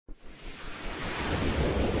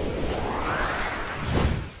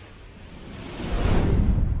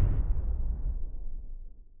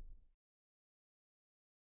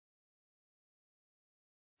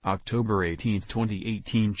October 18,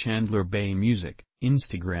 2018. Chandler Bay Music,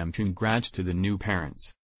 Instagram. Congrats to the new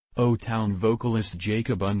parents. O-Town vocalist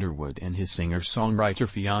Jacob Underwood and his singer-songwriter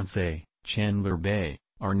Fiancée, Chandler Bay,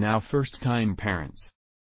 are now first-time parents.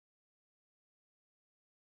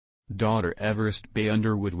 Daughter Everest Bay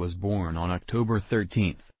Underwood was born on October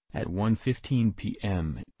 13, at 1:15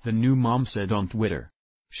 p.m., the new mom said on Twitter.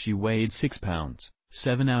 She weighed 6 pounds,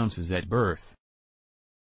 7 ounces at birth.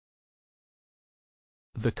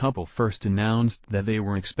 The couple first announced that they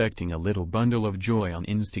were expecting a little bundle of joy on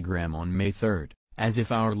Instagram on May 3. As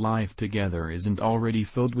if our life together isn't already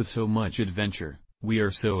filled with so much adventure, we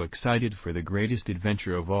are so excited for the greatest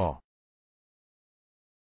adventure of all.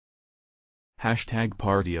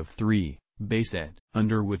 #Party of 3, Bay said.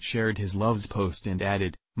 Underwood shared his love's post and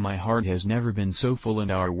added, "My heart has never been so full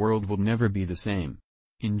and our world will never be the same."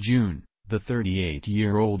 In June, the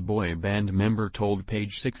 38-year-old boy band member told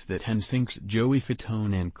Page Six that NSYNC's Joey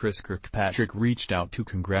Fatone and Chris Kirkpatrick reached out to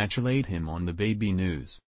congratulate him on the baby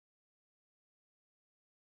news.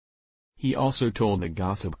 He also told the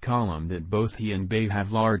gossip column that both he and Bay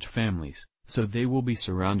have large families, so they will be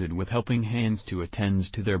surrounded with helping hands to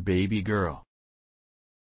attend to their baby girl.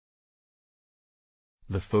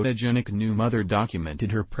 The photogenic new mother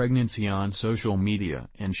documented her pregnancy on social media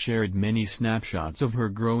and shared many snapshots of her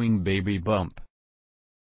growing baby bump.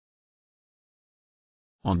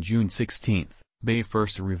 On June 16, Bay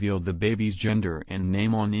first revealed the baby's gender and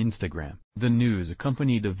name on Instagram. The news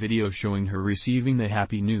accompanied a video showing her receiving the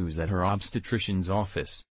happy news at her obstetrician's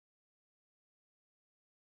office.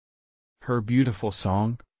 Her beautiful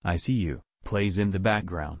song, "I See You," plays in the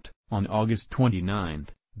background. On August 29,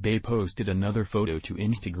 Bay posted another photo to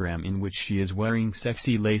Instagram in which she is wearing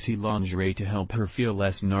sexy lacy lingerie to help her feel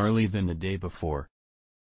less gnarly than the day before.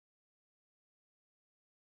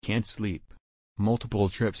 Can't sleep. Multiple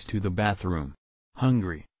trips to the bathroom.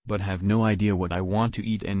 Hungry, but have no idea what I want to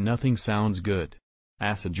eat and nothing sounds good.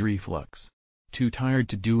 Acid reflux. Too tired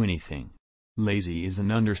to do anything. Lazy is an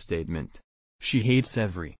understatement. She hates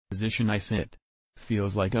every position I sit.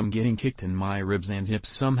 Feels like I'm getting kicked in my ribs and hips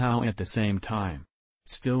somehow at the same time.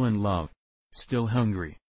 Still in love. Still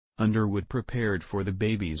hungry. Underwood prepared for the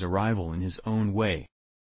baby's arrival in his own way.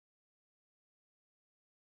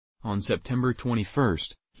 On September 21,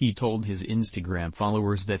 he told his Instagram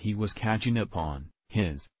followers that he was catching up on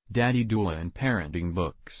his Daddy Doula and parenting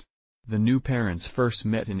books. The new parents first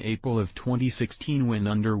met in April of 2016 when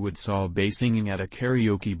Underwood saw Bay singing at a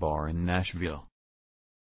karaoke bar in Nashville.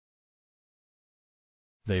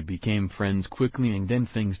 They became friends quickly and then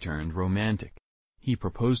things turned romantic. He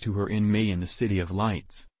proposed to her in May in the City of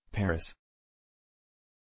Lights, Paris.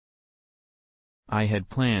 "I had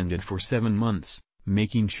planned it for 7 months,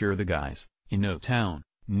 making sure the guys, in O-Town,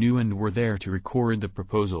 knew and were there to record the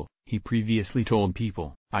proposal," he previously told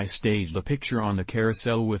People. "I staged a picture on the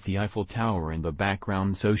carousel with the Eiffel Tower in the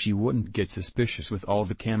background so she wouldn't get suspicious with all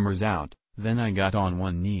the cameras out, then I got on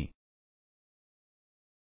one knee.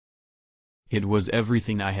 It was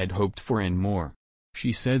everything I had hoped for and more."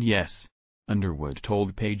 She said yes. Underwood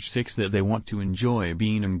told Page Six that they want to enjoy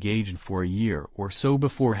being engaged for a year or so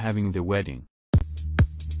before having the wedding.